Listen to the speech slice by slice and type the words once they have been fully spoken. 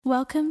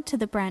Welcome to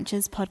the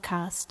Branches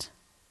podcast.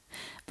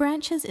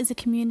 Branches is a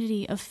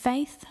community of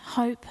faith,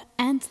 hope,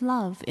 and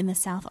love in the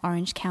South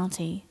Orange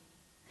County.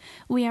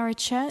 We are a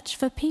church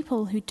for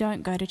people who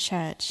don't go to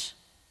church.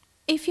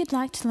 If you'd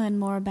like to learn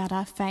more about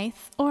our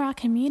faith or our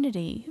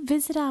community,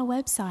 visit our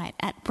website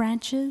at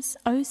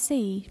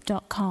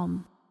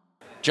branchesoc.com.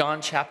 John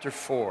chapter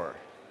 4.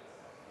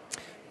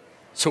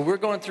 So we're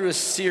going through a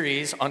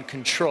series on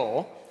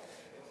control,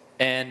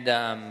 and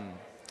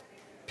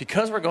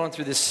because we're going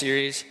through this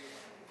series,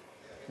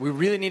 we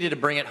really needed to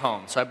bring it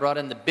home. So I brought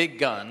in the big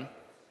gun,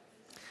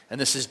 and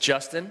this is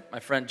Justin,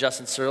 my friend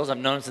Justin Searles. I've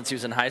known him since he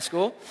was in high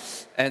school.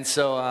 And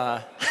so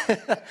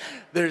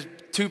there's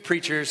two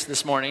preachers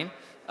this morning,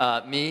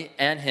 me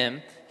and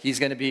him. He's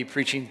going to be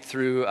preaching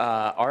through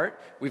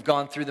art. We've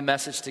gone through the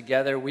message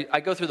together. I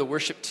go through the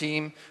worship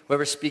team.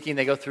 Whoever's speaking,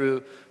 they go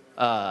through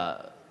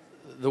the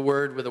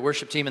word with the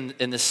worship team,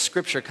 and this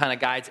scripture kind of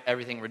guides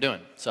everything we're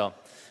doing. So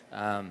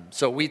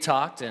we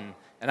talked, and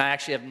I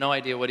actually have no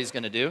idea what he's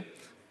going to do.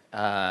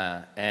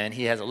 And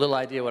he has a little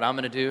idea what I'm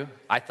going to do.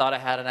 I thought I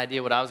had an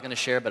idea what I was going to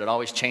share, but it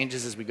always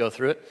changes as we go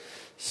through it.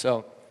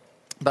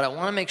 But I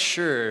want to make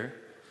sure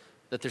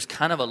that there's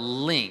kind of a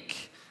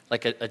link,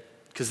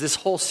 because this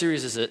whole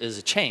series is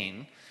a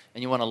chain,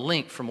 and you want to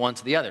link from one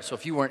to the other. So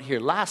if you weren't here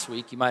last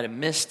week, you might have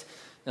missed.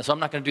 So I'm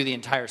not going to do the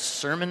entire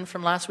sermon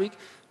from last week,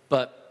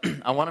 but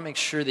I want to make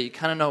sure that you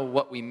kind of know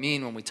what we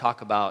mean when we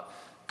talk about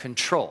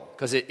control,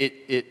 because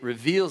it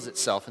reveals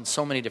itself in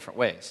so many different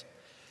ways.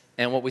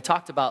 And what we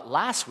talked about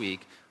last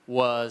week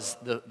was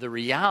the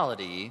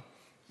reality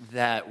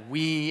that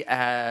we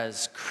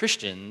as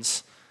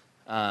Christians,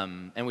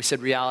 and we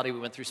said reality, we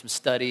went through some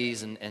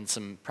studies and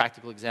some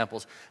practical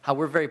examples, how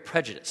we're very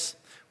prejudiced,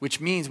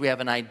 which means we have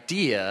an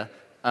idea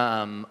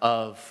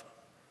of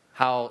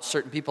how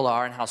certain people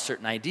are and how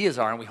certain ideas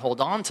are, and we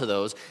hold on to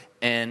those,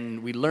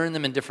 and we learn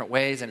them in different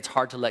ways, and it's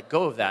hard to let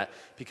go of that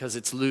because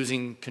it's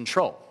losing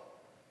control.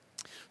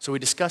 So we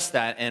discussed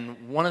that,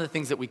 and one of the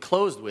things that we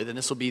closed with, and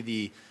this will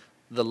be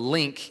the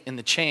link in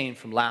the chain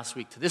from last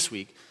week to this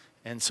week.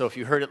 And so if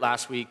you heard it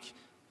last week,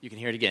 you can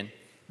hear it again.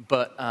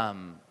 But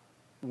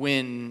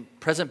when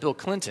President Bill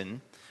Clinton,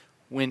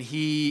 when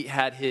he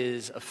had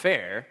his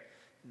affair,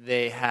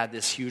 they had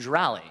this huge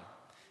rally,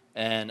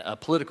 and a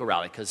political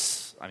rally,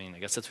 because, I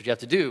guess that's what you have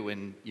to do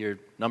when your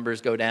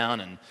numbers go down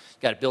and you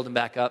got to build them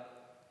back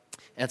up.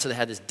 And so they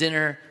had this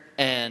dinner,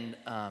 and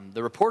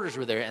the reporters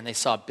were there, and they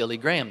saw Billy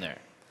Graham there.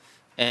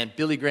 And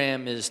Billy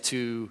Graham is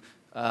to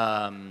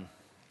the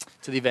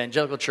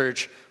evangelical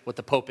church what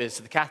the Pope is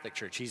to the Catholic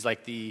Church. He's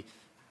the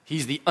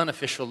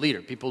unofficial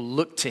leader. People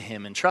look to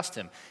him and trust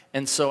him.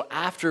 And so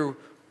after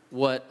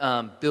what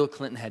Bill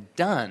Clinton had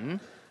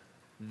done,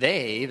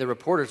 the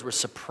reporters, were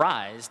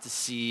surprised to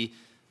see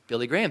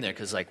Billy Graham there,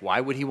 because why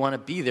would he want to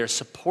be there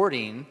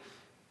supporting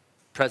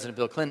President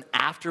Bill Clinton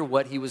after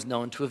what he was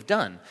known to have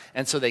done?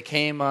 And so they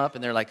came up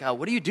and they're like, "Oh,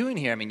 what are you doing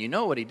here? You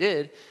know what he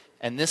did."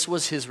 And this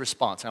was his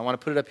response. And I want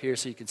to put it up here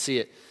so you can see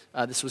it.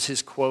 This was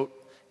his quote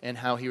and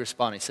how he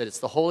responded. He said, "It's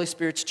the Holy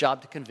Spirit's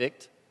job to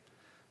convict,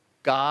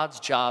 God's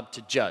job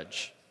to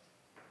judge,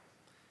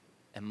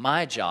 and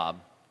my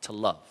job to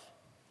love."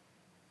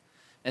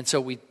 And so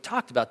we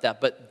talked about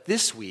that. But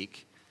this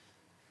week,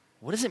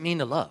 what does it mean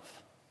to love?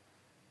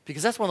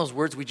 Because that's one of those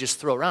words we just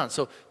throw around.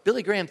 So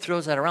Billy Graham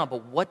throws that around,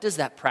 but what does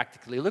that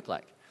practically look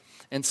like?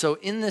 And so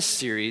in this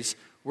series,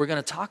 we're going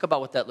to talk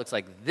about what that looks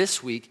like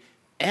this week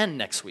and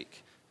next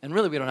week. And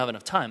really, we don't have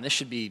enough time.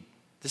 This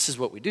is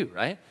what we do,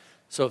 right?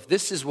 So if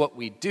this is what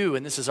we do,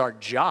 and this is our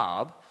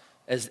job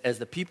as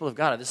the people of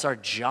God, this is our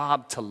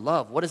job to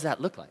love, what does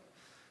that look like?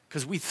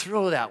 Because we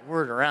throw that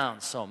word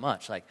around so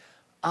much, like,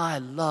 I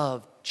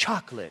love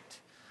chocolate.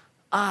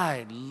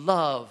 I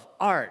love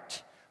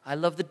art. I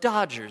love the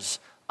Dodgers.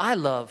 I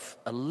love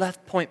a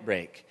left point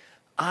break.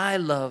 I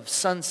love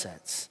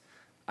sunsets.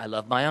 I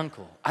love my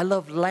uncle. I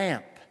love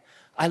lamp.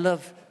 I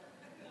love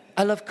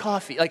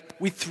coffee.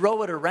 We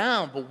throw it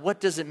around, but what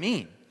does it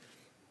mean?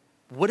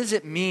 What does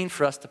it mean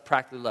for us to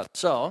practically love?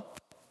 So,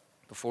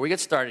 before we get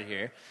started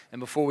here, and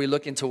before we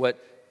look into what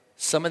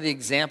some of the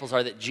examples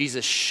are that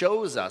Jesus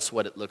shows us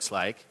what it looks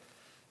like,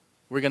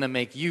 we're going to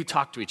make you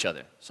talk to each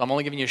other. So I'm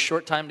only giving you a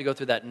short time to go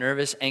through that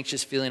nervous,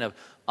 anxious feeling of,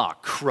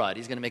 crud,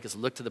 he's going to make us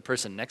look to the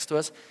person next to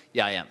us.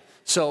 Yeah, I am.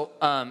 So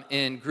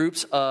in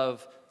groups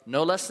of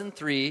no less than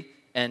 3,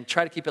 and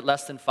try to keep it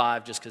less than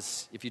 5, just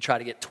because if you try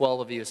to get 12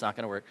 of you, it's not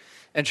going to work.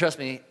 And trust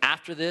me,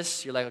 after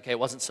this, you're like, okay, it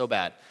wasn't so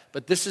bad.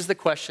 But this is the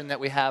question that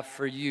we have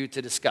for you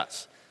to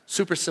discuss.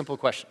 Super simple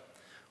question.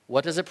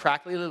 What does it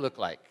practically look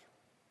like?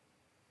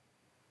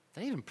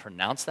 Did I even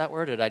pronounce that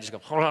word, or did I just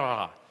go,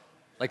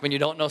 like when you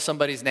don't know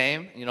somebody's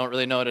name, and you don't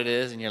really know what it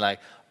is, and you're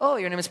like, oh,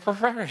 your name is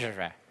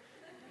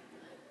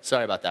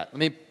Sorry about that. Let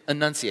me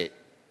enunciate.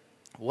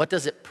 What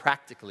does it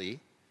practically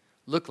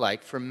look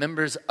like for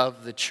members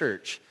of the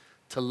church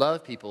to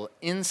love people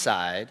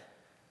inside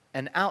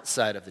and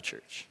outside of the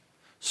church?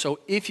 So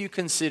if you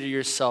consider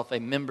yourself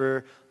a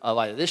member of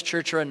either this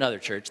church or another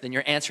church, then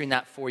you're answering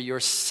that for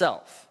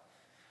yourself.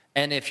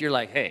 And if you're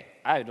like, hey,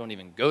 I don't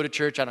even go to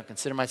church, I don't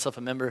consider myself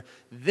a member,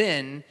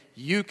 then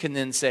you can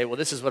then say, well,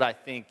 this is what I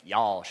think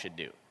y'all should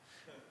do.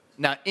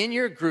 Now, in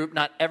your group,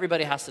 not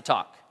everybody has to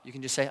talk. You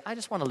can just say, I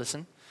just want to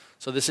listen.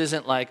 So this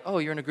isn't like, oh,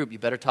 you're in a group, you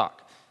better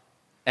talk.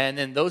 And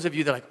then those of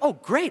you that are like, oh,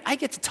 great, I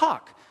get to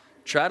talk.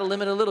 Try to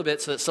limit it a little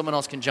bit so that someone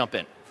else can jump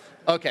in.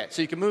 Okay,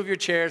 so you can move your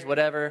chairs,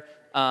 whatever.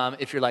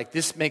 If you're like,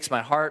 this makes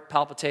my heart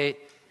palpitate,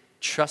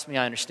 trust me,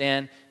 I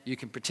understand. You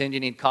can pretend you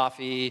need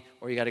coffee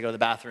or you got to go to the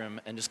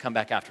bathroom and just come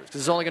back afterwards.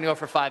 Because it's only going to go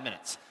for 5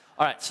 minutes.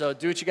 All right, so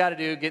do what you got to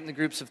do. Get in the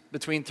groups of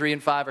between 3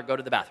 and 5 or go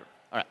to the bathroom.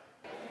 All right.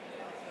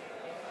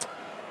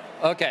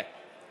 Okay,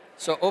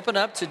 so open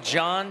up to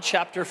John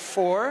chapter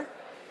 4.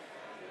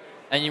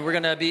 And we're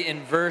going to be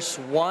in verse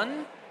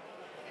 1.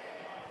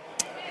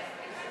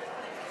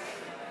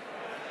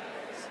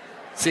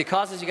 See, it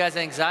causes you guys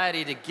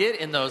anxiety to get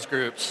in those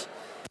groups.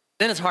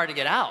 Then it's hard to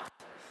get out.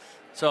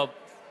 So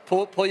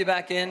pull you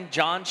back in,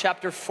 John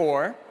chapter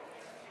 4.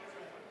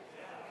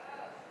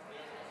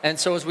 And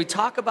so as we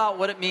talk about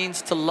what it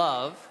means to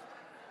love,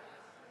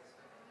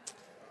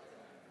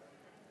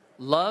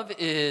 love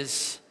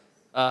is,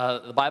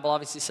 the Bible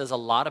obviously says a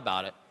lot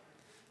about it.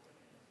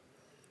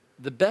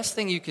 The best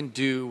thing you can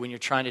do when you're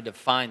trying to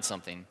define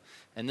something,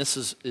 and this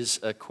is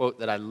a quote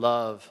that I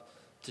love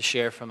to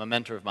share from a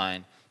mentor of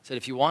mine, said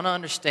if you want to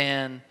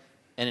understand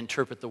and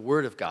interpret the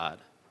Word of God,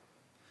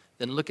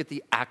 then look at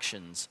the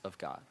actions of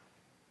God.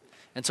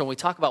 And so when we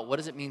talk about what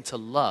does it mean to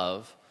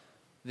love,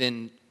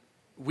 then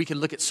we can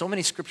look at so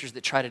many scriptures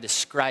that try to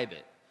describe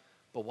it.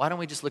 But why don't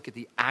we just look at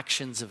the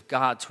actions of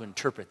God to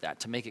interpret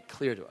that, to make it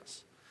clear to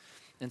us?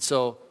 And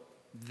so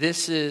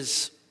this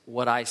is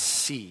what I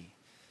see.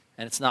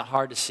 And it's not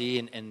hard to see,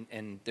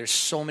 and there's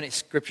so many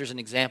scriptures and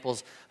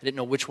examples. I didn't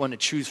know which one to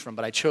choose from,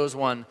 but I chose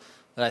one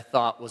that I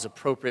thought was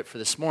appropriate for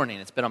this morning.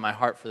 It's been on my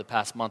heart for the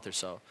past month or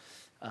so.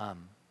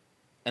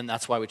 And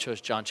that's why we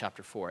chose John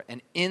chapter 4.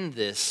 And in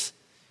this,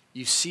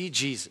 you see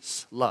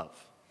Jesus love.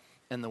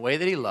 And the way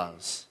that he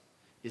loves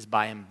is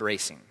by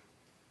embracing.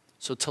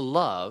 So to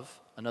love,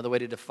 another way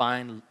to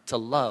define to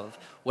love,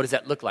 what does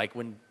that look like?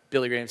 When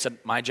Billy Graham said,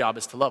 my job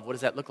is to love, what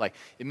does that look like?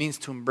 It means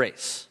to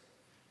embrace.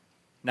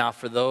 Now,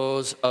 for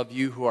those of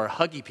you who are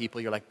huggy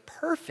people, you're like,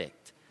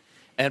 perfect.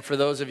 And for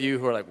those of you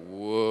who are like,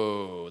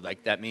 whoa,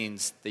 like that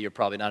means that you're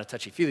probably not a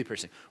touchy-feely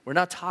person. We're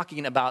not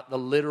talking about the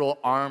literal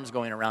arms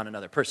going around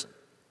another person.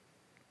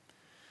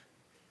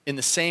 In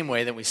the same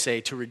way that we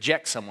say to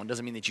reject someone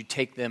doesn't mean that you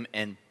take them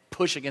and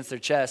push against their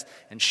chest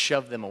and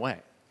shove them away.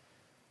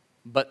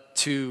 But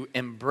to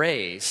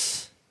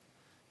embrace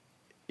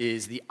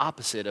is the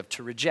opposite of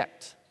to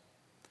reject.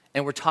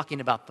 And we're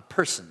talking about the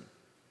person.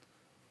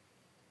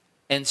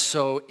 And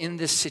so in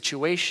this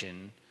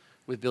situation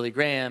with Billy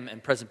Graham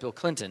and President Bill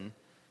Clinton,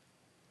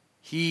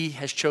 he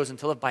has chosen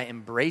to love by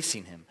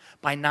embracing him,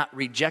 by not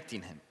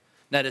rejecting him.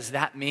 Now, does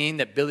that mean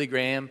that Billy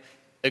Graham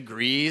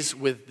agrees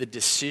with the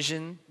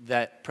decision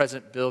that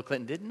President Bill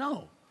Clinton did?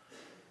 No.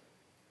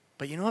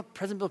 But you know what?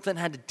 President Bill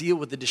Clinton had to deal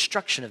with the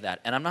destruction of that.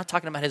 And I'm not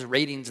talking about his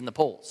ratings in the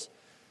polls.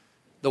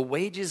 The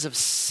wages of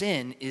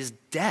sin is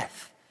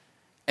death.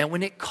 And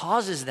when it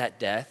causes that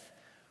death,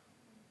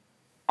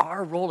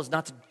 our role is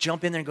not to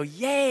jump in there and go,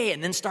 yay,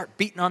 and then start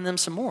beating on them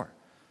some more.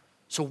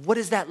 So what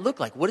does that look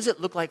like? What does it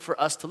look like for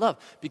us to love?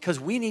 Because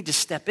we need to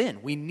step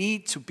in. We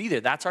need to be there.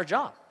 That's our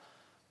job.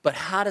 But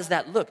how does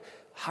that look?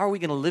 How are we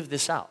going to live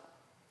this out?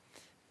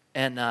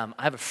 And I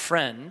have a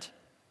friend,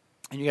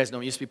 and you guys know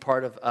he used to be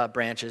part of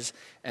Branches,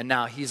 and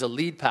now he's a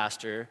lead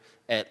pastor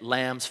at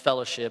Lamb's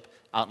Fellowship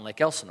out in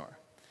Lake Elsinore.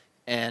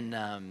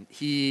 And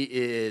he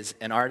is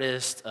an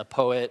artist, a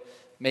poet,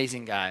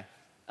 amazing guy.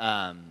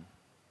 I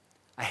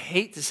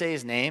hate to say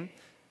his name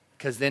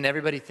because then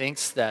everybody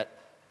thinks that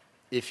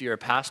if you're a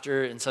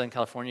pastor in Southern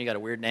California, you got a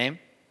weird name.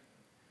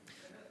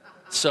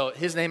 So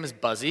his name is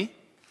Buzzy,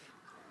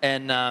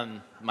 and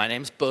my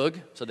name's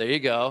Boog, so there you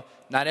go.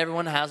 Not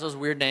everyone has those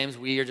weird names.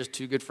 We are just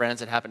two good friends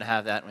that happen to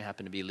have that, and we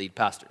happen to be lead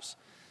pastors.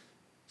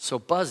 So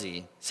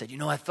Buzzy said,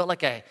 I felt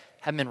like I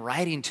haven't been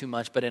writing too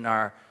much, but in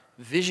our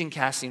vision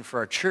casting for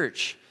our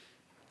church,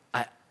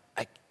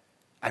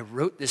 I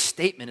wrote this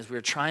statement as we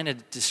were trying to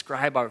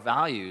describe our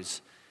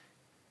values,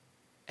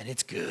 and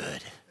it's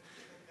good.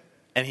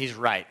 And he's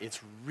right. It's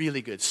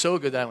really good. So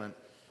good that I went,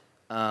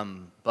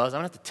 Buzz,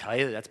 I'm going to have to tell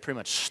you that's pretty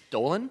much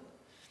stolen.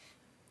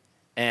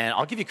 And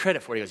I'll give you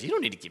credit for it. He goes, you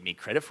don't need to give me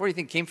credit for it. You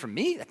think it came from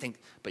me? I think,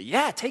 but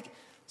yeah, take it.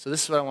 So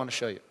this is what I want to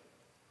show you.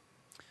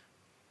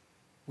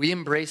 We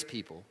embrace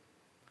people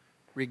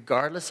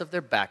regardless of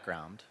their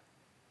background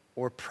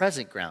or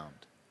present ground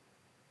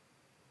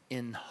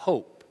in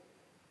hope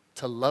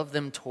to love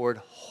them toward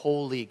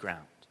holy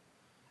ground.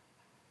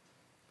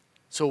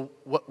 So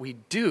what we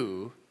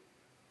do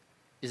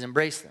is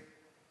embrace them.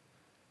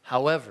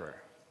 However,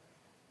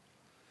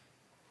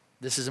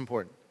 this is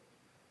important.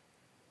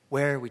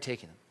 Where are we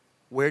taking them?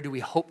 Where do we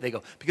hope they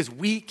go? Because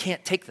we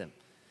can't take them.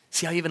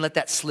 See how I even let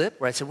that slip?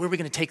 Where I said, where are we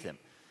going to take them?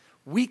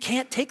 We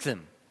can't take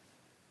them.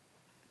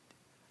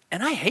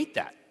 And I hate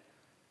that.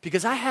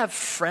 Because I have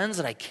friends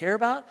that I care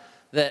about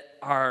that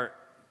are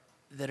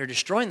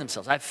destroying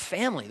themselves. I have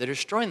family that are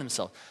destroying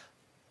themselves.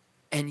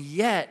 And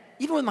yet,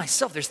 even with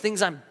myself, there's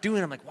things I'm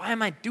doing. I'm like, why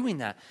am I doing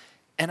that?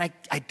 And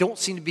I don't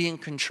seem to be in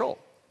control.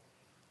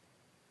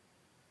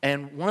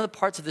 And one of the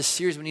parts of this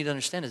series we need to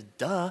understand is,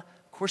 of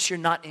course you're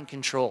not in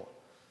control.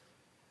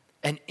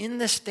 And in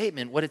this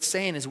statement, what it's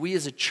saying is we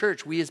as a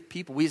church, we as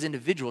people, we as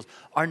individuals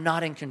are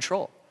not in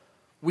control.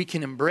 We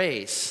can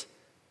embrace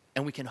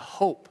and we can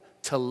hope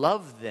to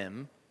love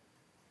them,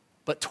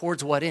 but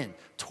towards what end?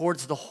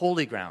 Towards the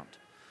holy ground.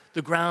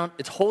 The ground,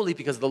 it's holy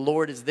because the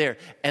Lord is there,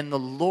 and the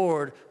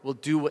Lord will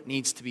do what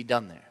needs to be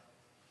done there.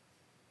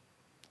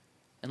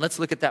 And let's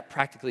look at that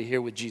practically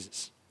here with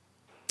Jesus.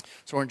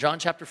 So we're in John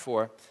chapter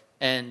 4,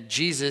 and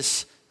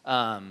Jesus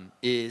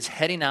is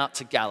heading out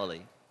to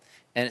Galilee.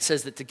 And it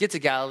says that to get to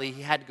Galilee,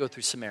 he had to go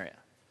through Samaria.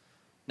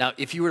 Now,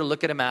 if you were to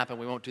look at a map, and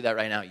we won't do that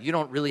right now, you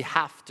don't really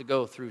have to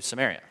go through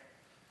Samaria.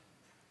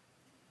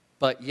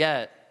 But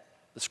yet,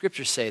 the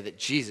scriptures say that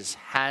Jesus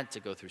had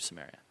to go through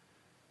Samaria.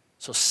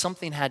 So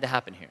something had to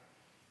happen here.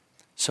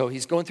 So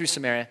he's going through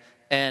Samaria,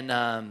 and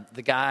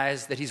the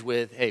guys that he's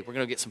with, hey, we're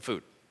going to get some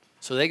food.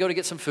 So they go to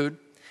get some food,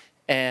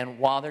 and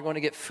while they're going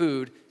to get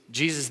food,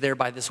 Jesus is there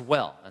by this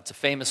well. It's a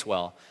famous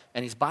well.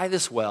 And he's by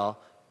this well,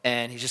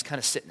 and he's just kind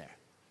of sitting there.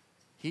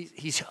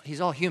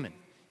 He's all human.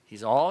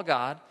 He's all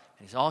God,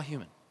 and he's all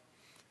human.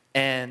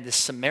 And this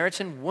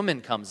Samaritan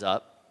woman comes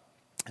up,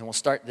 and we'll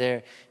start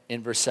there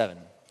in verse 7.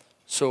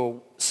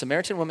 So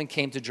Samaritan woman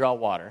came to draw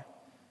water,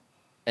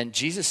 and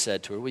Jesus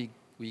said to her, will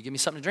you give me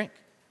something to drink?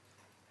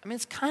 I mean,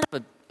 it's kind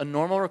of a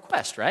normal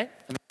request, right?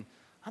 I mean,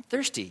 I'm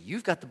thirsty.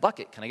 You've got the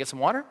bucket. Can I get some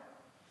water?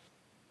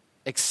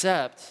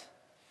 Except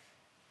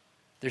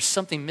there's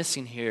something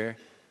missing here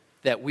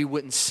that we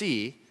wouldn't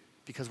see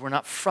because we're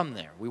not from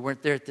there. We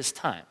weren't there at this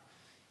time.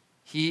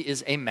 He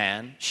is a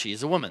man, she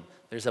is a woman.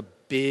 There's a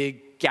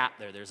big gap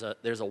there.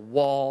 There's a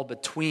wall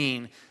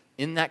between,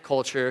 in that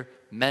culture,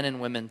 men and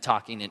women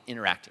talking and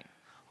interacting.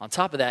 On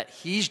top of that,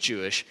 he's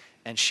Jewish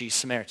and she's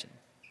Samaritan.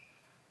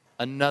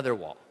 Another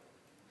wall.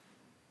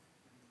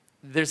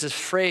 There's this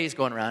phrase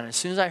going around, and as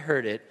soon as I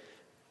heard it,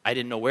 I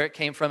didn't know where it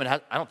came from. I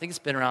don't think it's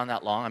been around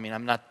that long. I mean,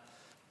 I'm not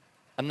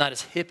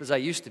as hip as I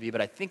used to be, but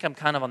I think I'm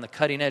kind of on the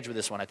cutting edge with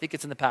this one. I think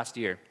it's in the past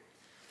year.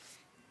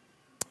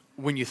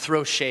 When you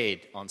throw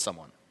shade on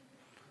someone.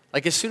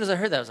 Like, as soon as I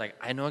heard that, I was like,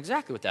 I know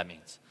exactly what that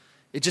means.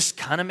 It just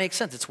kind of makes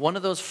sense. It's one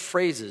of those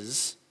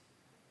phrases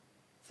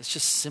that's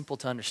just simple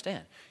to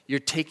understand. You're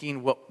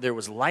taking there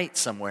was light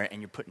somewhere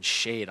and you're putting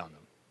shade on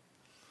them.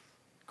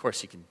 Of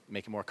course, you can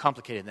make it more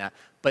complicated than that.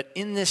 But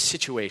in this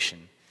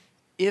situation,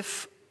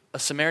 if a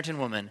Samaritan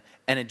woman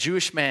and a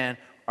Jewish man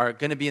are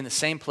going to be in the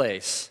same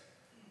place,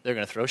 they're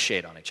going to throw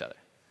shade on each other.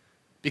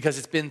 Because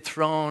it's been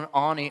thrown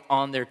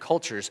on their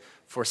cultures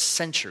for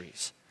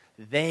centuries.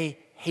 They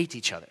hate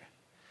each other.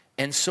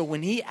 And so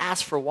when he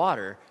asks for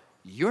water,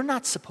 you're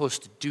not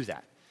supposed to do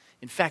that.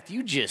 In fact,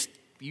 you just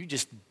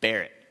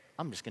bear it.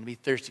 I'm just going to be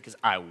thirsty because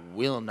I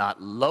will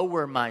not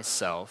lower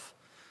myself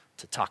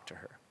to talk to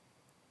her.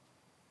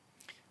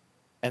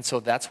 And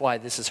so that's why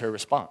this is her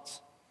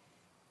response.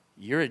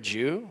 You're a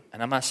Jew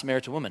and I'm a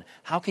Samaritan woman.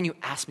 How can you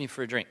ask me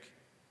for a drink?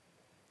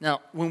 Now,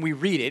 when we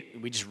read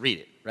it, we just read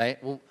it,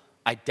 right? Well,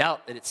 I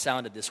doubt that it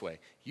sounded this way.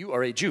 You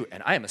are a Jew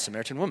and I am a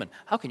Samaritan woman.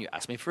 How can you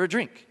ask me for a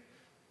drink?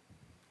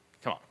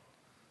 Come on.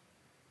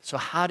 So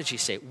how did she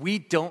say it? We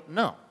don't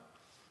know.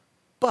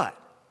 But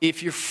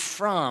if you're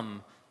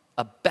from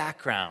a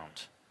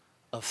background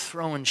of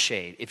throwing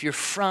shade, if you're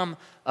from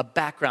a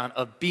background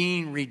of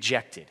being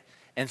rejected,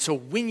 and so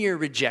when you're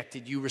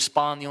rejected, you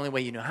respond the only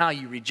way you know how,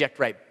 you reject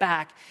right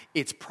back,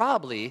 it's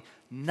probably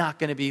not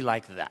going to be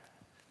like that.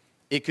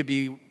 It could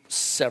be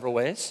several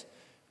ways.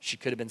 She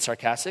could have been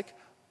sarcastic.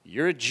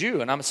 You're a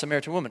Jew and I'm a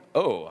Samaritan woman.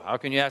 Oh, how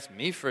can you ask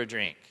me for a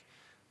drink?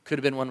 Could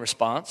have been one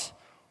response.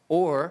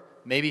 Or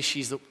maybe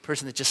she's the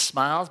person that just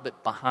smiles,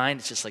 but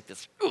behind it's just like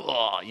this,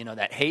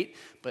 that hate.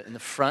 But in the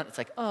front, it's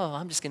like, oh,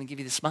 I'm just going to give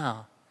you the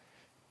smile.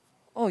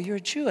 Oh, you're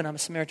a Jew and I'm a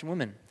Samaritan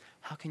woman.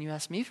 How can you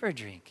ask me for a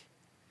drink?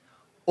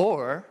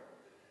 Or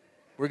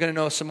we're going to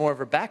know some more of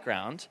her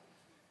background.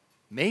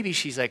 Maybe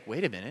she's like,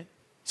 wait a minute,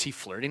 is he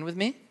flirting with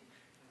me?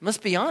 Let's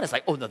be honest.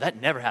 Like, oh, no,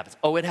 that never happens.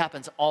 Oh, it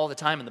happens all the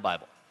time in the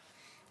Bible.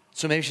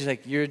 So maybe she's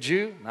like, you're a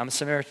Jew and I'm a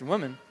Samaritan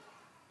woman.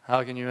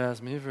 How can you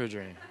ask me for a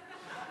drink?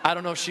 I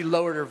don't know if she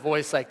lowered her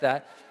voice like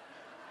that.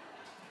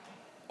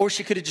 Or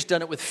she could have just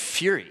done it with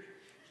fury.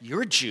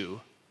 You're a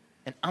Jew,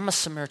 and I'm a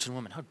Samaritan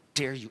woman. How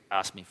dare you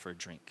ask me for a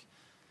drink?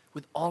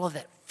 With all of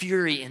that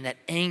fury and that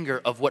anger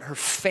of what her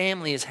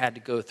family has had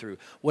to go through,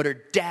 what her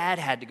dad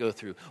had to go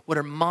through, what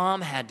her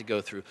mom had to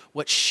go through,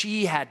 what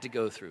she had to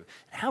go through.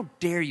 And how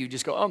dare you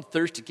just go, oh, I'm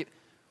thirsty.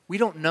 We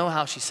don't know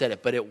how she said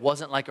it, but it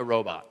wasn't like a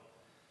robot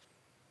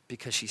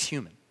because she's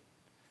human.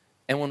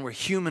 And when we're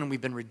human,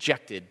 we've been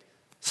rejected,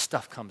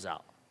 stuff comes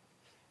out.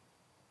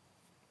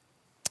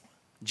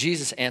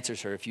 Jesus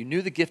answers her, if you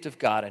knew the gift of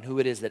God and who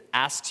it is that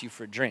asks you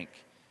for a drink,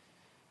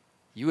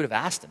 you would have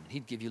asked him, and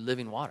he'd give you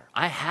living water.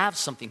 I have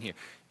something here.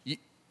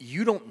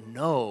 You don't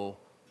know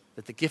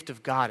that the gift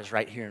of God is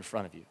right here in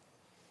front of you.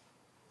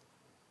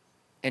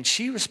 And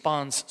she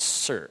responds,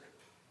 sir.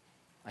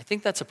 I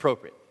think that's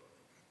appropriate.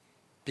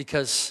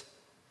 Because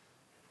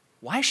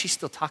why is she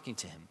still talking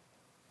to him?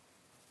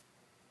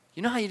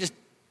 You know how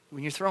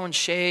when you're throwing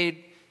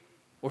shade,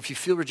 or if you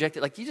feel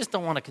rejected, like you just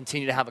don't want to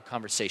continue to have a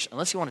conversation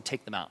unless you want to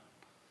take them out.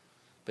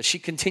 But she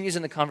continues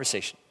in the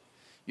conversation.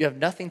 You have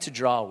nothing to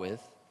draw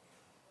with,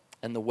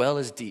 and the well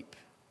is deep.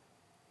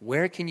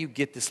 Where can you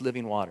get this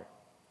living water?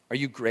 Are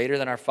you greater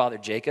than our father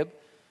Jacob,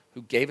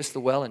 who gave us the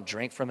well and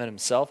drank from it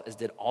himself, as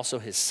did also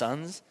his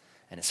sons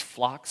and his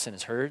flocks and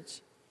his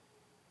herds?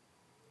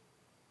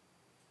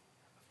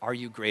 Are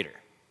you greater?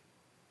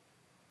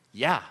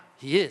 Yeah,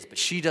 he is, but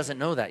she doesn't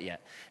know that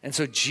yet. And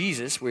so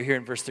Jesus, we're here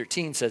in verse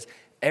 13, says,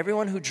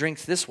 everyone who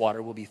drinks this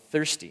water will be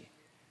thirsty.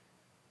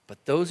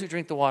 But those who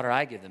drink the water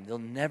I give them, they'll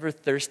never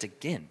thirst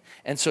again.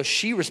 And so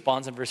she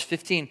responds in verse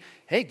 15,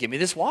 hey, give me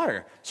this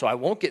water so I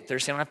won't get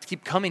thirsty. I don't have to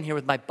keep coming here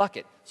with my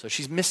bucket. So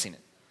she's missing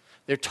it.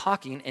 They're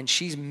talking and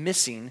she's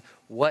missing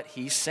what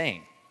he's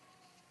saying.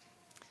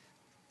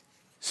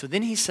 So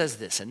then he says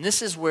this, and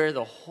this is where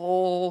the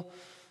whole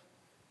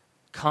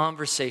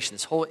conversation,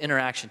 this whole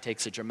interaction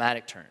takes a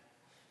dramatic turn.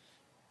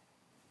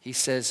 He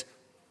says,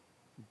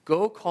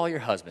 go call your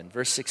husband,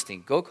 verse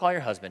 16, go call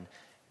your husband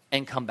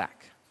and come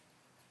back.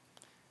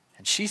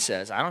 And she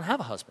says, I don't have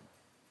a husband.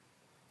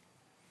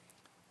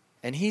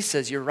 And he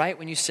says, you're right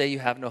when you say you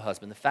have no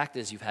husband. The fact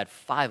is you've had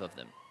 5 of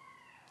them.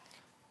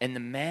 And the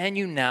man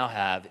you now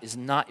have is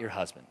not your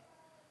husband.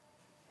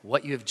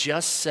 What you have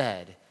just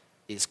said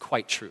is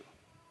quite true.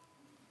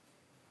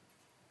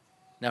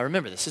 Now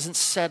remember, this isn't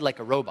said like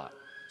a robot.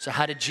 So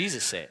how did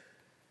Jesus say it?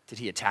 Did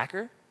he attack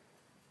her?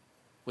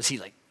 Was he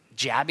like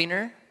jabbing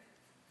her?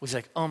 Was he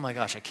like, oh my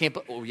gosh, I can't,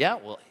 oh yeah,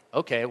 well,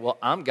 okay, well,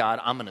 I'm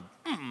God,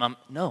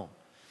 no.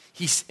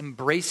 He's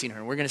embracing her,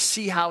 and we're going to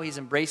see how he's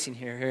embracing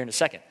her here in a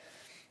second.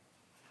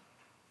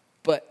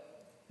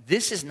 But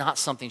this is not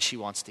something she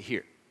wants to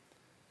hear.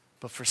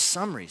 But for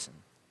some reason,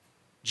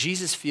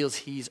 Jesus feels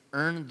he's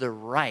earned the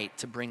right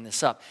to bring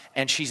this up,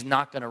 and she's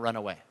not going to run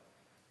away.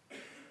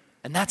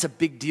 And that's a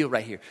big deal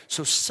right here.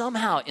 So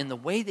somehow, in the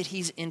way that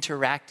he's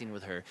interacting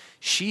with her,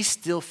 she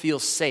still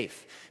feels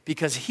safe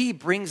because he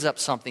brings up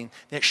something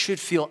that should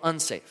feel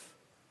unsafe.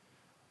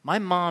 My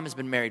mom has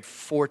been married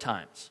 4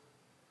 times.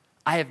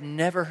 I have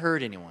never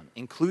heard anyone,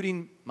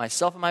 including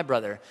myself and my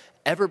brother,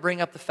 ever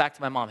bring up the fact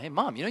to my mom, hey,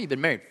 Mom, you know you've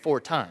been married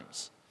 4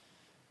 times.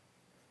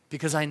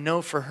 Because I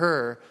know for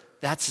her,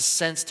 that's a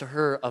sense to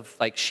her of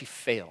like she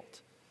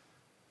failed.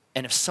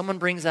 And if someone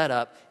brings that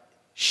up,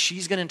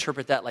 she's going to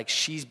interpret that like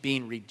she's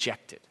being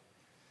rejected.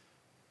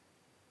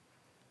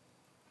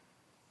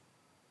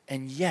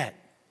 And yet,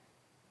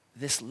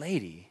 this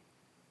lady,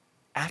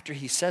 after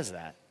he says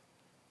that,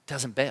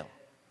 doesn't bail.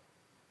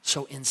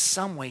 So in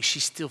some way, she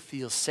still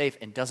feels safe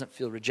and doesn't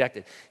feel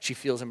rejected. She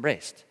feels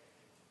embraced.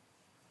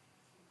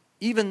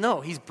 Even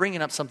though he's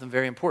bringing up something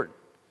very important.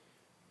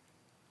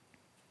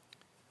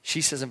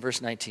 She says in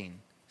verse 19,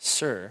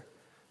 Sir,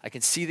 I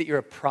can see that you're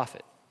a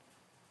prophet.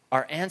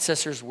 Our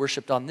ancestors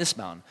worshipped on this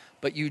mountain,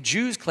 but you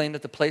Jews claim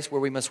that the place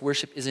where we must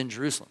worship is in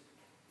Jerusalem.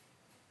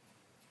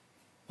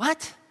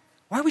 What?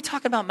 Why are we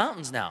talking about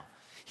mountains now?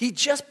 He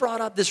just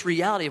brought up this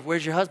reality of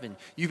where's your husband?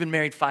 You've been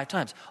married 5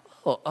 times.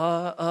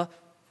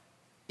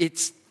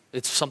 It's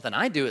something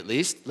I do at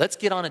least. Let's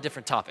get on a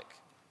different topic.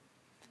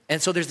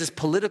 And so there's this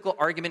political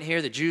argument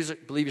here. The Jews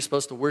believe you're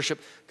supposed to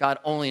worship God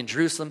only in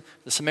Jerusalem.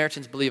 The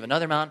Samaritans believe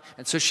another mountain.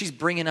 And so she's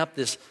bringing up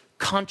this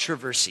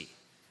controversy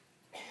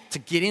to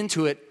get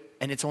into it,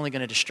 and it's only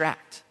going to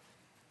distract.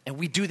 And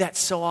we do that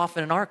so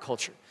often in our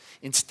culture.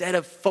 Instead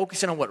of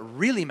focusing on what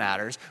really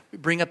matters, we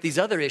bring up these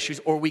other issues,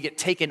 or we get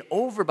taken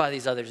over by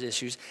these other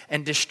issues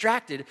and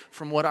distracted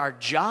from what our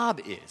job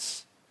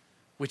is,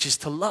 which is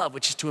to love,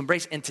 which is to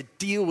embrace, and to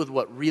deal with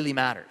what really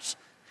matters.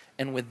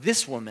 And with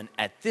this woman,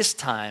 at this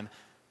time,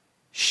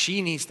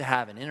 she needs to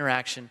have an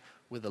interaction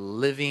with a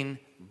living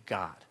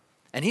God.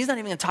 And he's not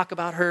even going to talk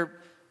about her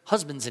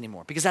husbands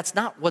anymore, because that's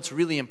not what's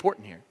really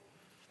important here.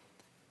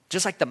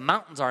 Just like the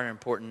mountains aren't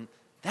important,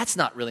 that's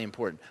not really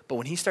important. But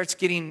when he starts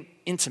getting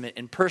intimate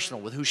and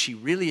personal with who she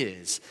really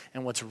is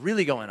and what's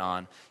really going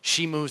on,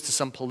 she moves to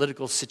some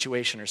political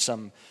situation or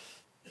some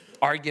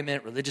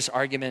argument, religious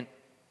argument.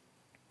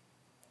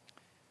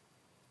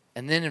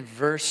 And then in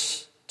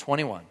verse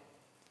 21,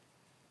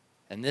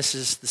 and this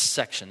is the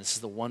section, this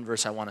is the one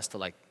verse I want us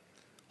to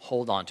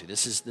hold on to.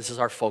 This is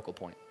our focal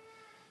point.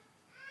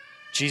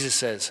 Jesus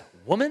says,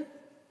 Woman,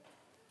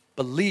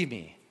 believe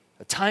me,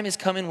 a time is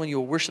coming when you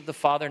will worship the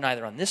Father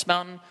neither on this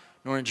mountain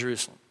nor in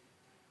Jerusalem.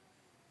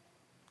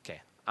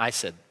 Okay, I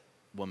said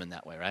woman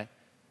that way, right?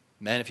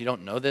 Men, if you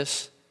don't know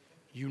this,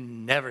 you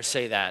never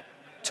say that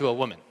to a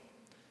woman.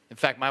 In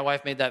fact, my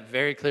wife made that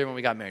very clear when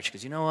we got married. She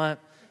goes, you know what?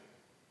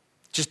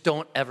 Just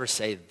don't ever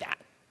say that.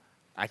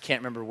 I can't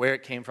remember where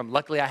it came from.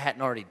 Luckily, I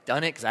hadn't already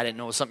done it because I didn't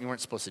know it was something you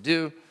weren't supposed to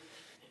do.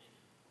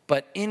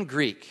 But in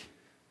Greek,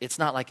 it's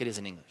not like it is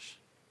in English.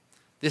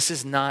 This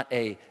is not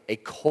a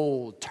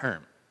cold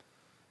term.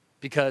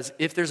 Because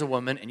if there's a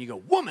woman and you go,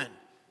 woman,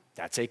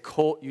 that's a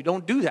cold, you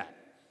don't do that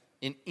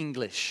in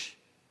English.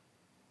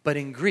 But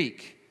in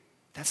Greek,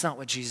 that's not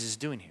what Jesus is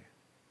doing here.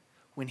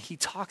 when he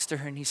talks to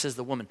her and he says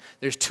the woman.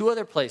 There's two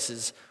other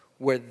places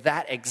where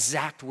that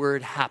exact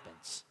word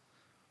happens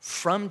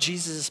from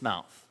Jesus'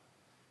 mouth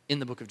in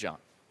the book of John.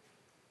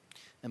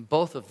 And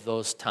both of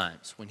those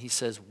times, when he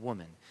says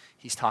woman,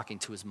 he's talking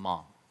to his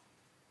mom,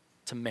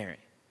 to Mary.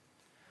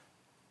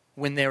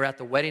 When they were at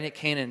the wedding at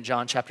Cana in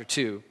John chapter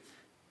 2,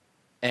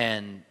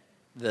 and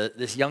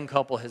this young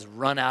couple has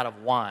run out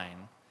of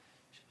wine,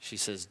 she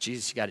says,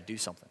 Jesus, you got to do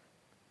something.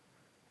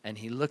 And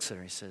he looks at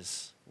her and he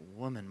says,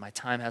 woman, my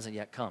time hasn't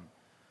yet come.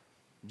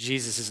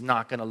 Jesus is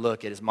not going to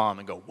look at his mom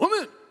and go,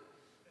 woman.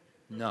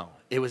 No,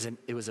 it was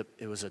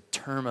a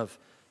term of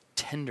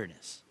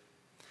tenderness.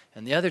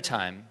 And the other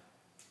time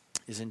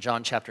is in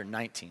John chapter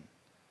 19,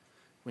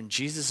 when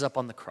Jesus is up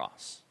on the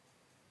cross.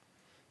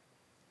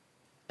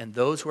 And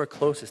those who are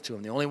closest to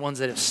him, the only ones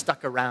that have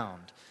stuck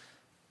around,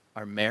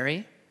 are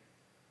Mary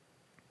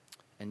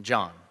and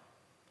John.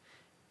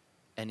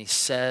 And he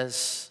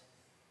says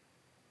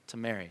to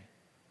Mary,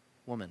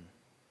 woman,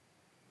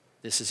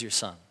 this is your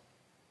son.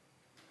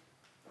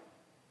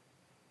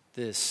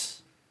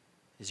 This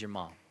is your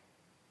mom.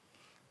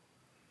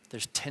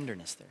 There's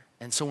tenderness there.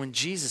 And so when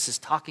Jesus is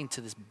talking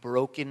to this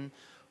broken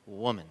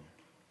woman,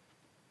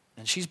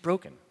 and she's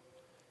broken.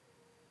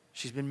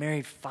 She's been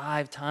married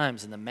 5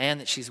 times, and the man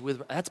that she's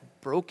with, that's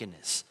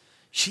brokenness.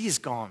 She has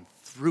gone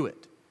through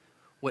it.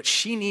 What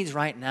she needs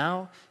right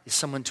now is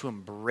someone to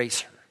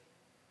embrace her.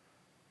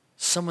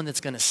 Someone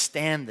that's going to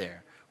stand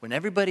there when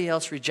everybody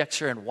else rejects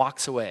her and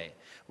walks away.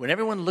 When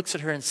everyone looks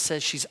at her and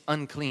says she's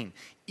unclean,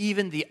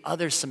 even the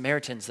other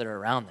Samaritans that are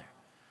around there,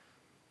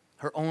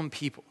 her own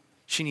people,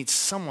 she needs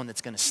someone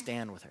that's going to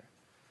stand with her.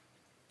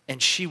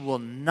 And she will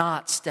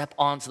not step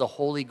onto the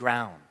holy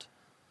ground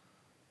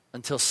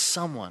until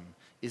someone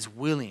is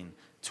willing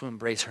to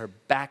embrace her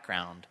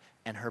background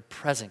and her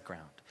present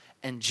ground.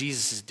 And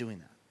Jesus is doing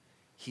that.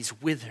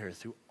 He's with her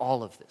through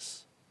all of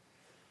this.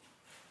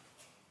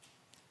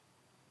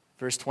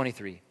 Verse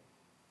 23.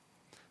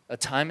 A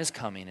time is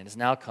coming and is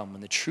now come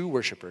when the true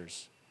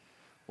worshipers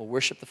will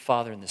worship the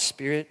Father in the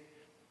Spirit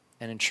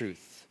and in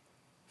truth.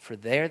 For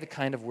they are the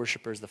kind of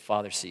worshipers the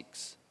Father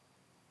seeks.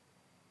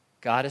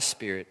 God is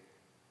Spirit,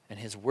 and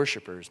his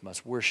worshipers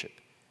must worship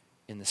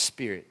in the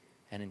Spirit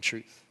and in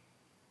truth.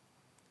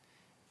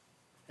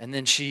 And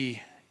then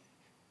she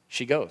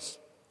goes.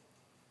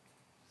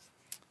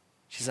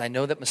 She says, I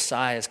know that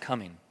Messiah is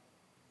coming.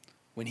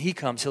 When he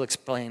comes, he'll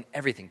explain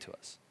everything to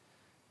us.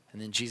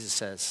 And then Jesus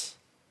says,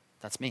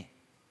 that's me.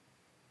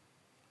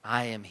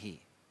 I am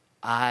he.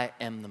 I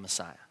am the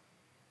Messiah.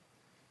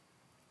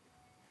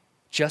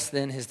 Just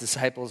then his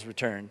disciples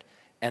returned,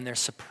 and they're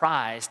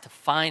surprised to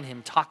find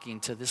him talking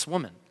to this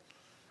woman.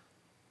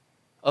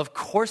 Of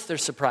course they're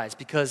surprised,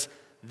 because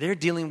they're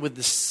dealing with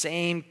the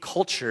same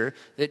culture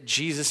that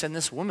Jesus and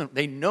this woman,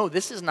 they know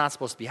this is not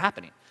supposed to be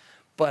happening.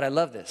 But I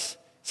love this.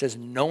 It says,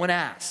 no one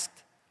asked,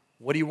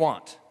 what do you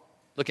want?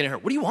 Looking at her,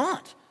 what do you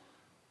want?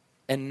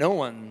 And no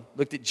one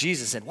looked at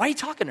Jesus and said, why are you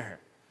talking to her?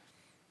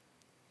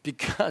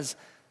 Because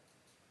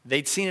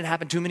they'd seen it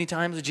happen too many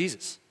times with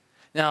Jesus.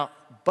 Now,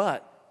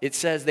 but it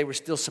says they were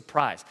still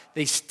surprised.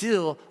 They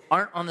still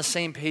aren't on the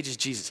same page as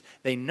Jesus.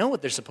 They know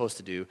what they're supposed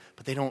to do,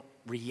 but they don't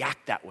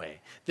react that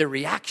way. Their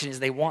reaction is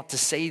they want to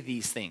say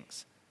these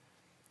things.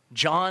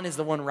 John is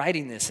the one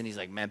writing this, and he's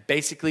like, man,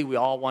 basically we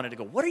all wanted to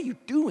go, what are you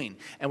doing?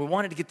 And we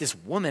wanted to get this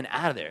woman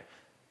out of there,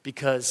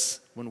 because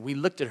when we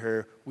looked at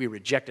her, we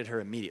rejected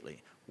her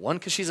immediately. 1,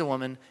 because she's a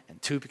woman,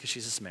 and 2, because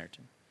she's a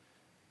Samaritan.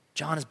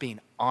 John is being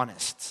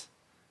honest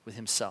with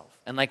himself.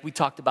 And like we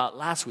talked about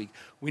last week,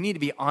 we need to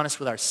be honest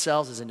with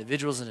ourselves as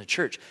individuals in a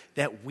church,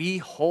 that we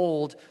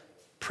hold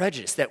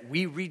prejudice, that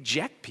we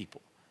reject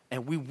people,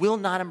 and we will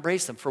not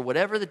embrace them for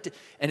whatever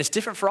and it's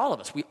different for all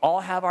of us. We all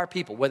have our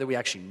people, whether we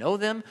actually know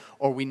them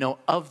or we know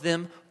of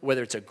them,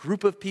 whether it's a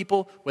group of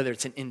people, whether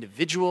it's an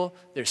individual,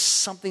 there's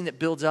something that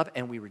builds up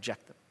and we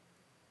reject them.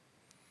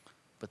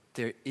 But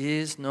there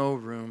is no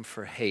room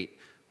for hate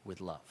with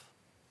love.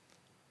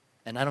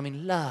 And I don't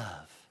mean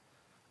love,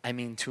 I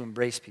mean to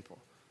embrace people,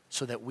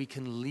 so that we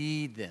can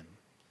lead them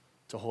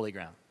to holy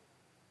ground.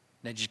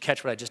 Now, did you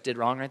catch what I just did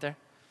wrong right there?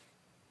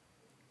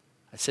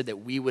 I said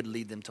that we would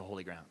lead them to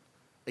holy ground.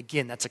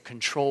 Again, that's a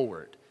control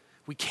word.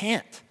 We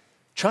can't.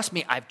 Trust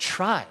me, I've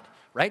tried.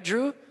 Right,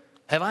 Drew?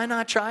 Have I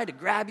not tried to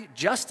grab you?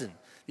 Justin,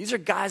 these are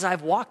guys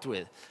I've walked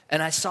with.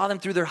 And I saw them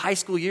through their high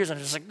school years, and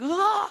I was just like,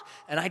 ah!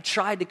 And I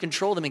tried to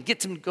control them and get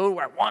them to go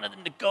where I wanted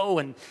them to go,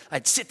 and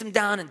I'd sit them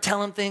down and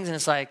tell them things, and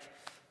it's like,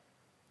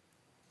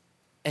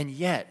 and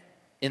yet,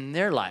 in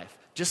their life,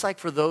 just like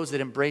for those that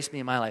embraced me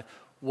in my life,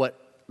 what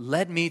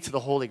led me to the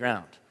holy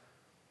ground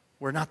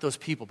were not those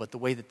people, but the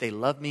way that they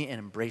loved me and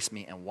embraced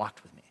me and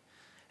walked with me.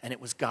 And it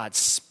was God's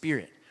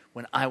Spirit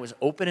when I was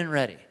open and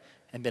ready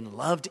and been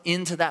loved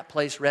into that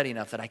place ready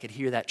enough that I could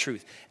hear that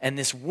truth. And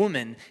this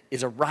woman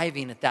is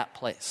arriving at that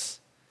place.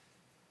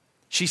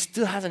 She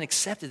still hasn't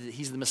accepted that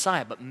he's the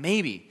Messiah, but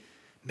maybe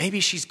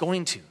she's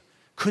going to.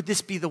 Could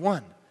this be the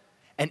one?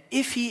 And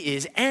if he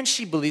is, and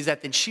she believes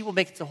that, then she will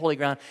make it to holy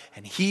ground,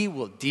 and he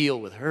will deal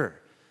with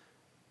her.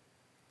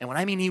 And when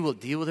I mean he will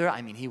deal with her,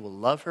 I mean he will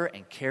love her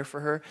and care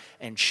for her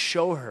and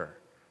show her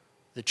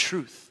the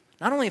truth,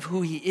 not only of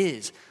who he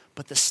is,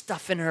 but the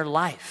stuff in her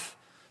life,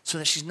 so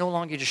that she's no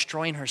longer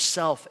destroying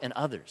herself and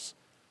others.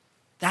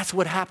 That's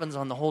what happens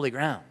on the holy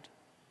ground.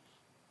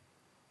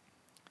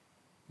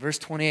 Verse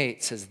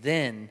 28 says,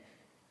 then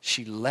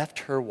she left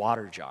her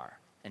water jar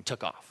and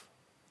took off.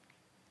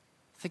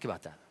 Think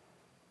about that.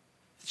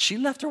 She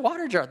left her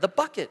water jar, the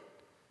bucket.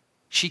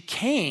 She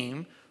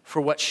came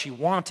for what she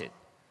wanted,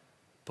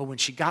 but when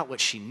she got what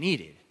she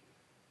needed,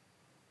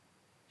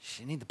 she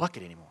didn't need the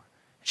bucket anymore.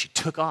 And she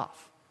took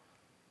off.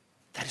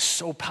 That is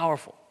so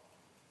powerful.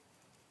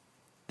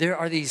 There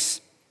are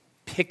these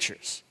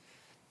pictures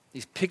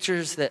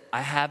that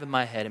I have in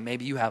my head, and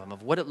maybe you have them,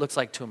 of what it looks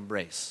like to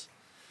embrace.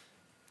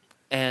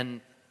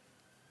 And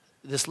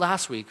this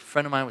last week, a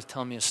friend of mine was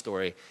telling me a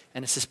story,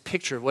 and it's this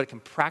picture of what it can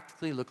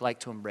practically look like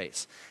to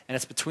embrace. And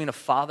it's between a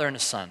father and a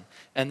son.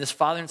 And this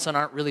father and son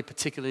aren't really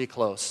particularly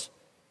close.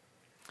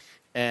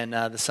 And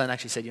the son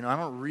actually said, I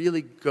don't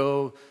really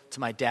go to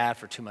my dad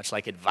for too much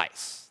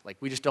advice.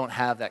 We just don't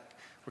have that.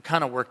 We're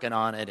kind of working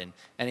on it.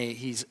 And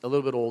he's a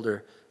little bit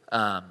older.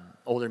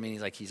 Older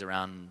meaning he's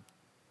around,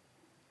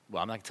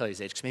 well, I'm not going to tell you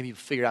his age because maybe you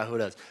figure out who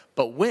it is.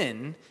 But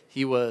when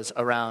he was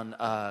around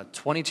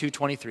 22,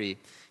 23,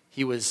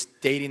 he was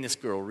dating this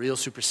girl, real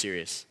super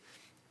serious.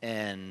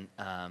 And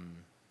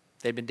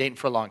they'd been dating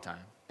for a long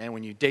time. And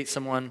when you date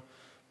someone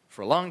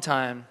for a long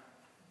time,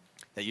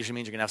 that usually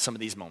means you're going to have some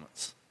of these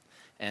moments.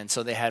 And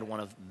so they had one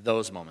of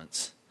those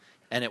moments.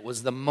 And it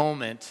was the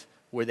moment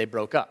where they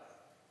broke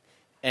up.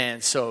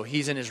 And so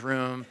he's in his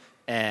room,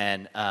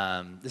 and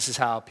this is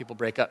how people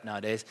break up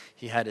nowadays.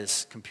 He had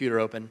his computer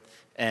open,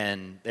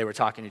 and they were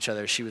talking to each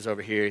other. She was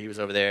over here, he was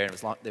over there,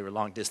 and they were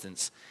long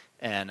distance.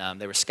 And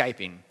they were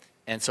Skyping.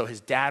 And so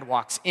his dad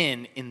walks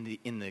in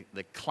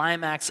the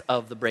climax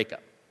of the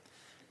breakup.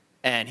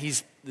 And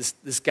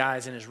this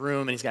guy's in his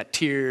room, and he's got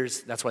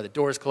tears. That's why the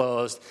door's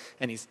closed.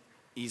 And he's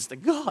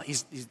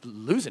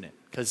losing it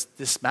because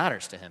this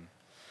matters to him.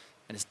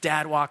 And his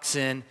dad walks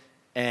in,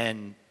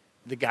 and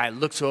the guy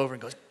looks over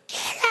and goes,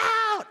 "Get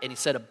out!" And he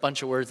said a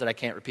bunch of words that I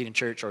can't repeat in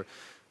church, or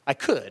I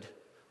could,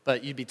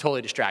 but you'd be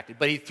totally distracted.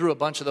 But he threw a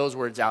bunch of those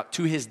words out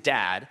to his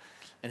dad,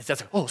 and his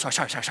dad's like, "Oh,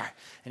 sorry."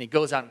 And he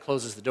goes out and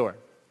closes the door.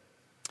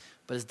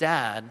 But his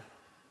dad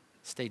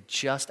stayed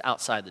just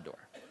outside the door.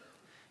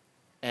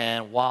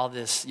 And while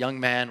this young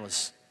man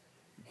was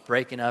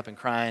breaking up and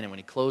crying, and when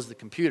he closed the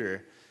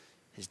computer,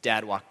 his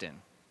dad walked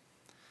in.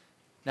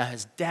 Now,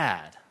 his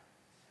dad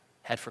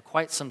had for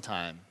quite some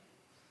time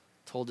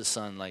told his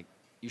son,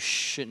 you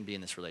shouldn't be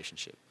in this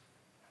relationship.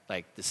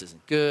 This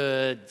isn't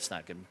good, it's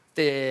not a good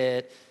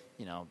fit,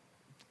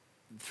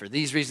 for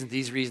these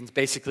reasons,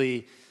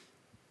 basically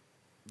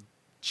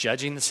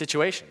judging the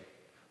situation.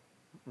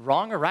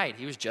 Wrong or right,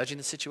 he was judging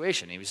the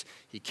situation.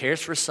 He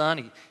cares for his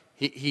son,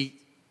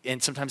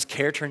 and sometimes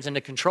care turns into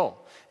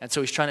control. And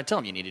so he's trying to tell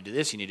him, you need to do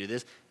this, you need to do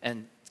this.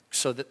 And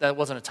so that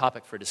wasn't a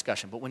topic for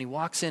discussion. But when he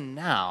walks in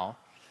now,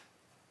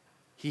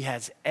 he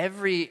has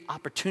every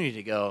opportunity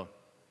to go,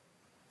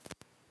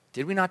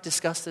 did we not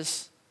discuss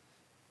this?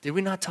 Did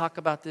we not talk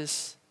about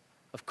this?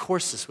 Of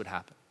course this would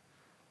happen.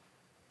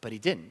 But he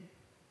didn't.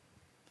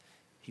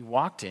 He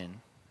walked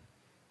in,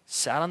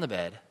 sat on the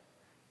bed,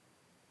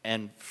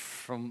 and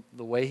from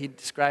the way he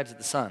describes it,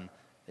 the son,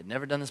 they'd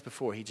never done this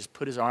before, he just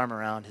put his arm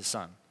around his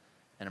son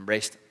and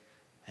embraced him.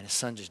 And his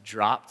son just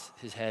dropped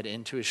his head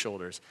into his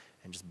shoulders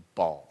and just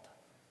bawled.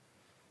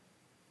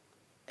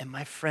 And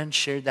my friend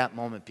shared that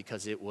moment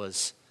because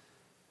it's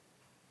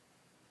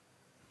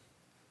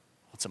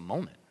a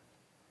moment.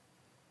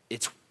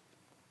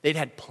 They'd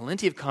had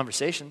plenty of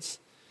conversations.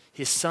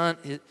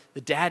 The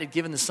dad had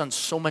given the son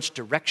so much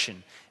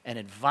direction and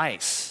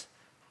advice,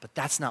 but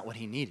that's not what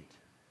he needed.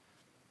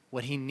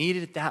 What he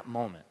needed at that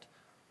moment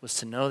was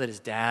to know that his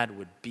dad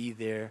would be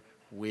there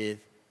with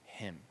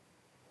him.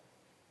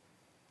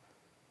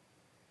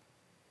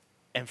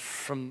 And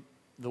from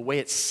the way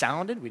it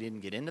sounded, we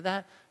didn't get into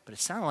that, but it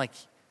sounded like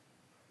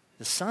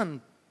the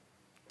son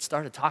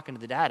started talking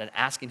to the dad and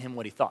asking him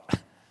what he thought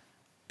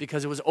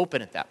because it was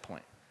open at that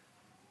point,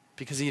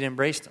 because he'd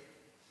embraced him.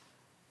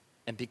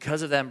 And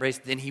because of that embrace,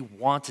 then he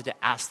wanted to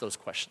ask those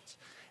questions.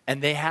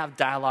 And they have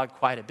dialogue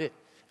quite a bit.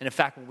 And in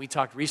fact, when we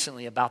talked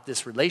recently about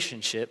this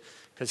relationship,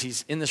 because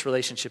he's in this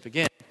relationship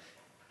again,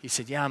 he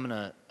said,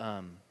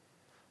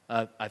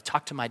 I've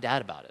talked to my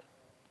dad about it.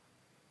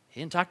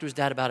 He didn't talk to his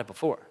dad about it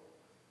before.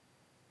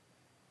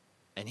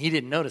 And he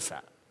didn't notice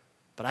that.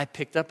 But I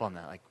picked up on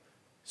that.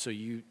 So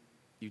you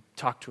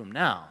talk to him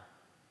now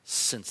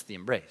since the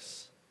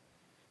embrace.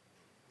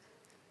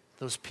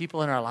 Those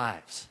people in our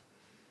lives,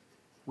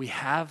 we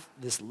have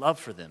this love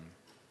for them.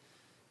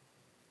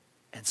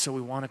 And so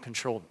we want to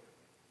control them.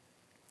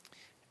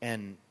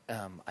 And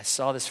I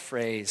saw this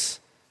phrase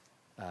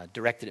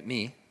directed at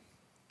me,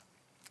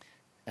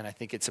 and I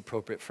think it's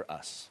appropriate for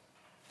us.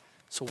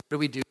 So what do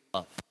we do with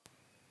love?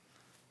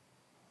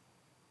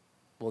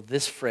 Well,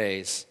 this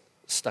phrase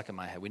stuck in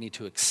my head. We need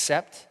to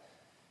accept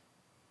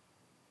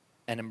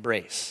and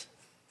embrace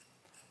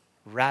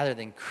rather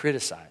than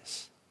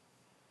criticize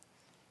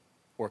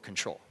or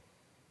control.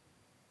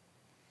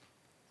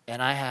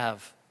 And I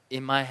have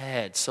in my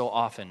head so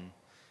often,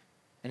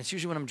 and it's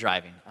usually when I'm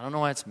driving. I don't know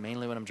why, it's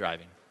mainly when I'm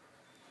driving.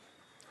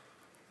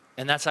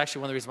 And that's actually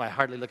one of the reasons why I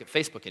hardly look at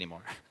Facebook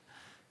anymore.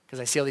 Because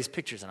I see all these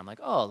pictures and I'm like,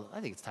 oh,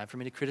 I think it's time for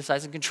me to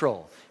criticize and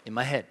control in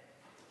my head.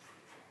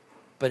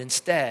 But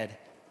instead,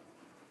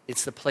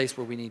 it's the place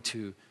where we need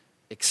to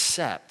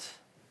accept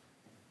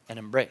and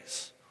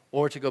embrace.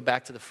 Or to go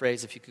back to the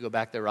phrase, if you could go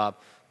back there, Rob,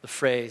 the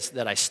phrase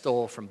that I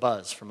stole from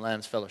Buzz from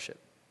Lamb's Fellowship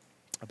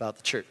about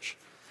the church.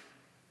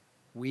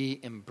 We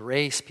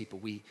embrace people.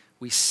 We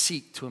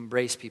seek to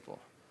embrace people.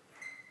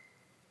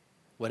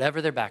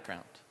 Whatever their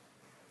background,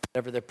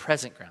 whatever their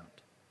present ground,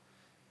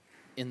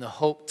 in the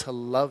hope to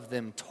love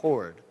them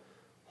toward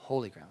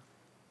holy ground.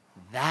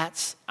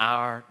 That's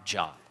our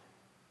job.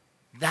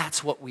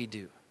 That's what we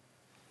do.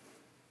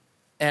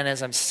 And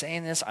as I'm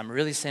saying this, I'm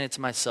really saying it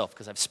to myself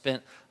because I've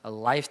spent a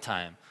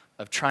lifetime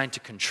of trying to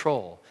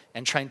control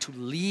and trying to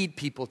lead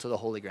people to the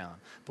holy ground.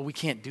 But we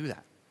can't do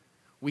that.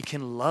 We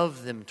can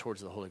love them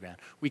towards the holy ground.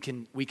 We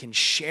can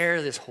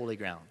share this holy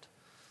ground.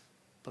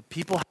 But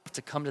people have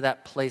to come to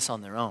that place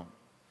on their own.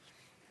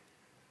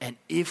 And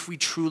if we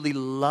truly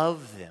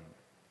love them,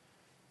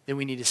 then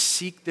we need to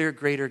seek their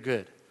greater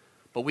good.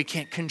 But we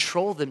can't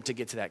control them to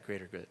get to that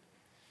greater good.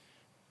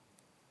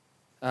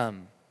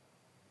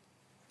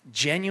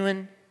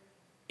 Genuine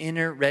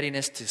inner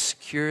readiness to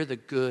secure the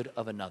good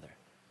of another.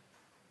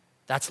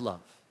 That's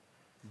love.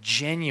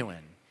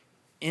 Genuine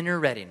inner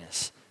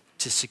readiness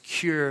to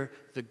secure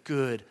the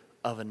good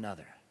of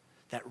another.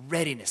 That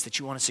readiness that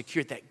you want to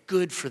secure, that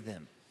good for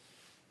them.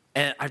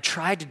 And I've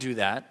tried to do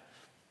that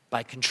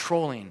by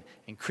controlling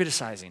and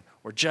criticizing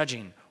or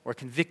judging or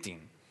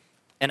convicting.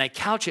 And I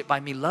couch it by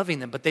me loving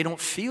them, but they don't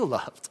feel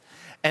loved.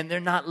 And they're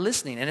not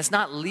listening. And it's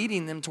not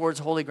leading them towards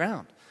holy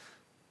ground.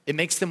 It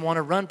makes them want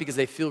to run because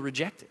they feel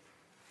rejected.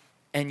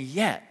 And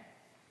yet,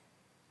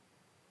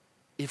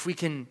 if we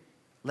can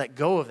let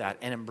go of that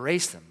and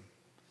embrace them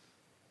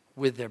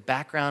with their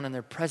background and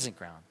their present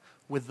ground,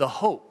 with the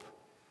hope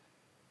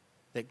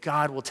that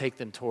God will take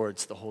them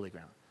towards the holy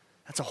ground,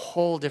 that's a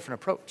whole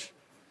different approach.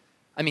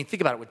 I mean,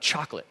 think about it with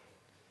chocolate.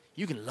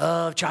 You can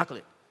love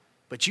chocolate,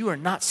 but you are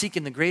not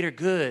seeking the greater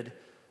good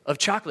of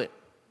chocolate.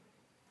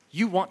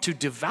 You want to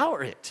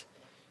devour it.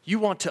 You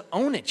want to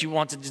own it. You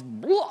want to just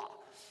blah.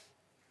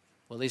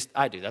 Well, at least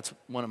I do. That's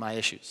one of my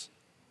issues.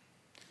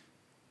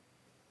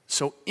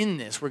 So in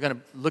this, we're going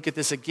to look at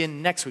this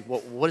again next week.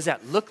 What does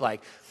that look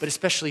like? But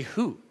especially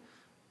who?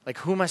 Like,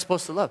 who am I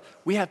supposed to love?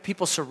 We have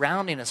people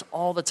surrounding us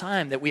all the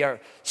time that we are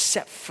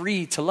set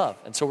free to love.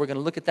 And so we're going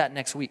to look at that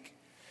next week.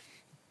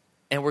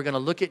 And we're going to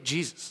look at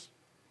Jesus,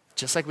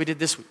 just like we did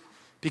this week.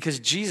 Because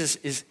Jesus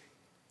is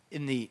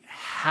in the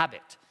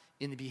habit,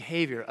 in the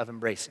behavior of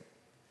embracing.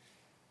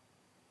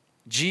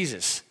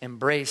 Jesus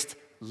embraced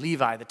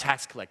Levi, the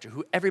tax collector,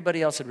 who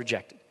everybody else had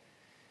rejected.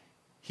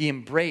 He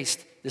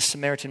embraced the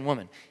Samaritan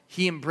woman.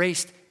 He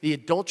embraced the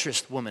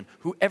adulterous woman,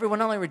 who everyone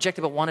not only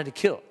rejected but wanted to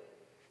kill.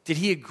 Did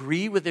he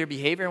agree with their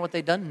behavior and what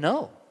they'd done?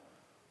 No.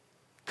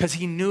 Because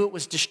he knew it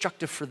was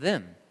destructive for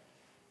them.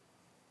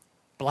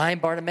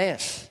 Blind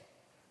Bartimaeus,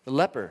 the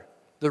leper,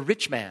 the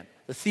rich man,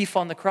 the thief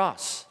on the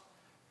cross,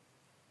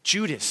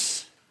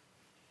 Judas,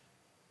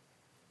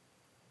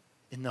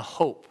 in the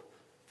hope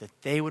that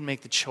they would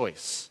make the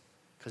choice,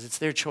 because it's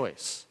their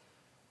choice,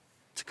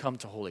 to come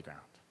to holy ground,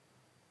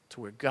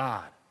 to where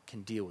God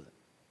can deal with it.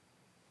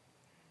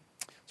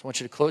 So I want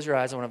you to close your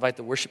eyes. I want to invite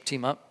the worship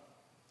team up.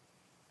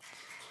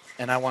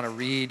 And I want to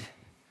read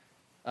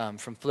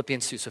from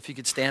Philippians 2. So if you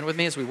could stand with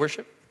me as we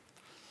worship.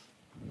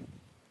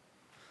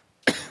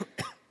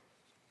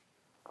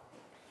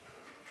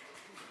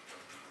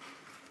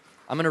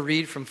 I'm going to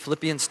read from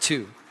Philippians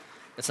 2.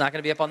 It's not going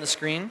to be up on the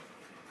screen.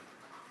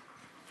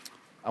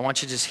 I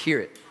want you to just hear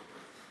it.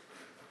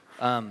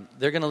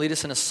 They're going to lead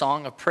us in a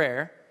song of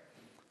prayer.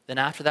 Then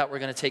after that, we're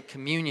going to take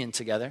communion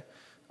together.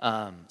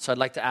 So I'd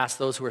like to ask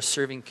those who are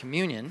serving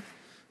communion,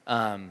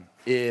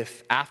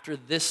 if after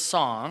this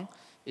song,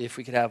 if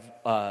we could have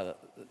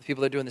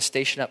people that are doing the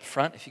station up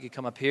front, if you could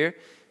come up here,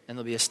 and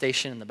there'll be a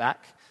station in the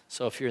back.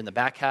 So if you're in the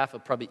back half, it'll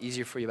probably be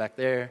easier for you back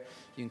there.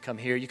 You can come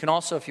here. You can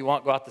also, if you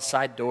want, go out the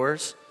side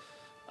doors.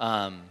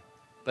 But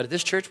at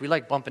this church, we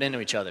like bumping into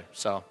each other.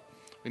 So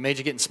we made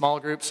you get in small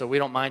groups, so we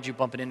don't mind you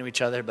bumping into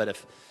each other. But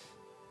if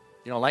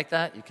you don't like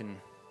that, you can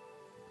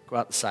go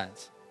out the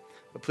sides.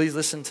 But please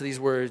listen to these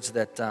words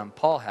that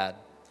Paul had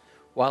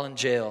while in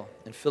jail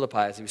in Philippi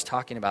as he was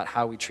talking about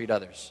how we treat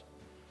others.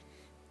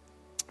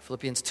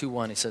 Philippians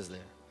 2:1, he says there,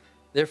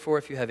 "Therefore,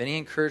 if you have any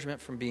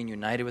encouragement from being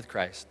united with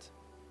Christ,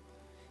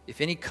 if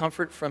any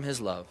comfort from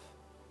his love,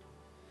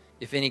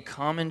 if any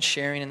common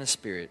sharing in the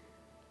Spirit,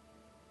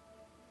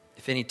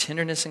 if any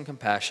tenderness and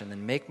compassion,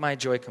 then make my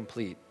joy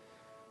complete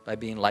by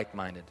being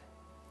like-minded,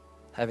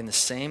 having the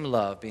same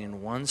love, being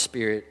in one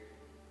spirit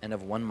and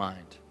of one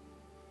mind.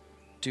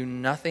 Do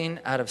nothing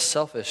out of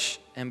selfish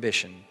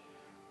ambition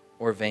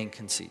or vain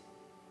conceit."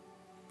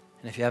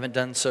 And if you haven't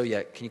done so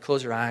yet, can you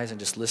close your eyes and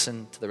just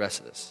listen to the rest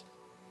of this?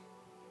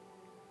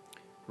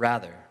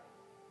 "Rather,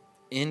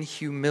 in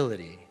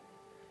humility,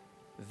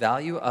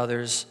 value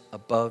others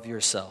above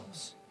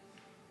yourselves,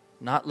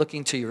 not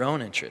looking to your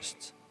own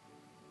interests,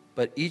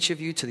 but each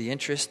of you to the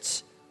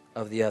interests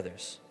of the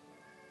others.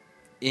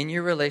 In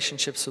your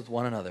relationships with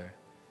one another,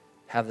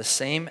 have the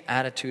same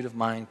attitude of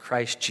mind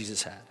Christ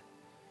Jesus had,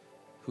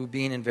 who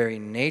being in very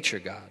nature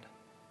God,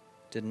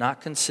 did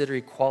not consider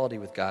equality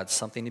with God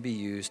something to be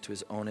used to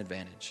his own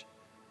advantage.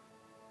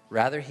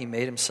 Rather, he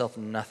made himself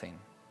nothing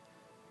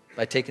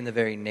by taking the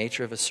very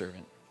nature of a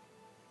servant,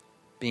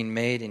 being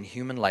made in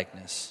human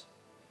likeness,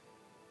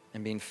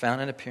 and being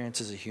found in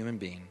appearance as a human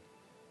being,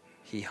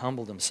 he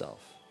humbled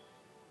himself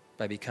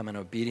by becoming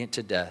obedient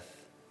to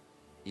death,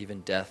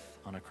 even death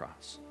on a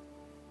cross.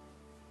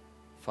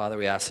 Father,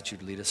 we ask that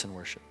you'd lead us in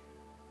worship.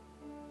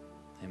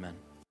 Amen.